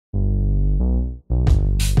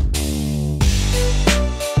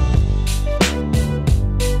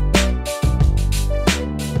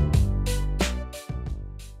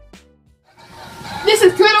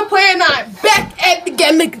TurtlePlayer9 back at the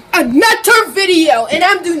game making another video, and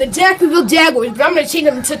I'm doing the Jacksonville Jaguars, but I'm gonna change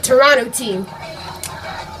them to Toronto team,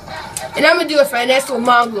 and I'm gonna do it for a nice little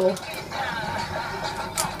Mongol,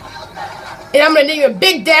 and I'm gonna name him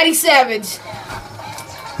Big Daddy Savage,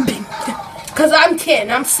 cause I'm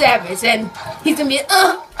Ken, I'm Savage, and he's gonna be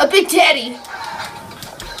a Big Daddy.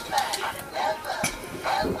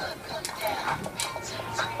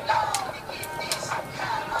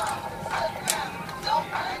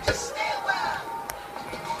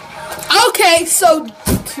 Okay, so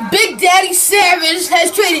Big Daddy Savage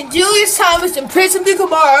has traded Julius Thomas and Prince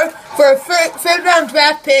Kamara for a third-round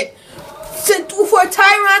draft pick for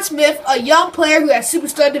Tyron Smith, a young player who has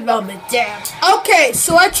superstar development. Damn. Okay,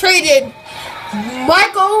 so I traded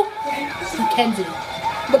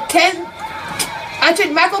I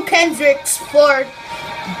traded Michael Kendricks for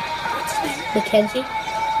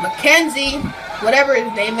Mackenzie, whatever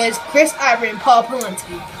his name is, Chris Ivory, and Paul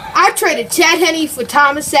Palinski. I traded Chad Henne for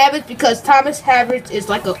Thomas Savage because Thomas Savage is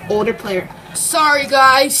like an older player. Sorry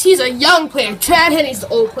guys, he's a young player. Chad Henne's the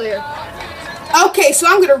old player. Okay, so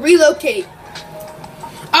I'm going to relocate.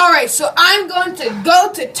 Alright, so I'm going to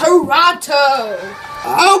go to Toronto.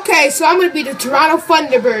 Okay, so I'm going to be the Toronto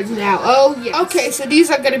Thunderbirds now. Oh yeah. Okay, so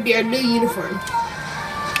these are going to be our new uniform.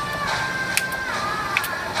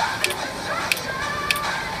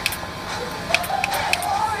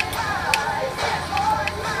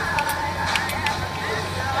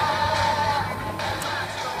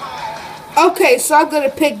 Okay, so I'm gonna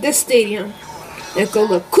pick this stadium. It's gonna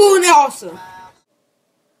look cool and awesome.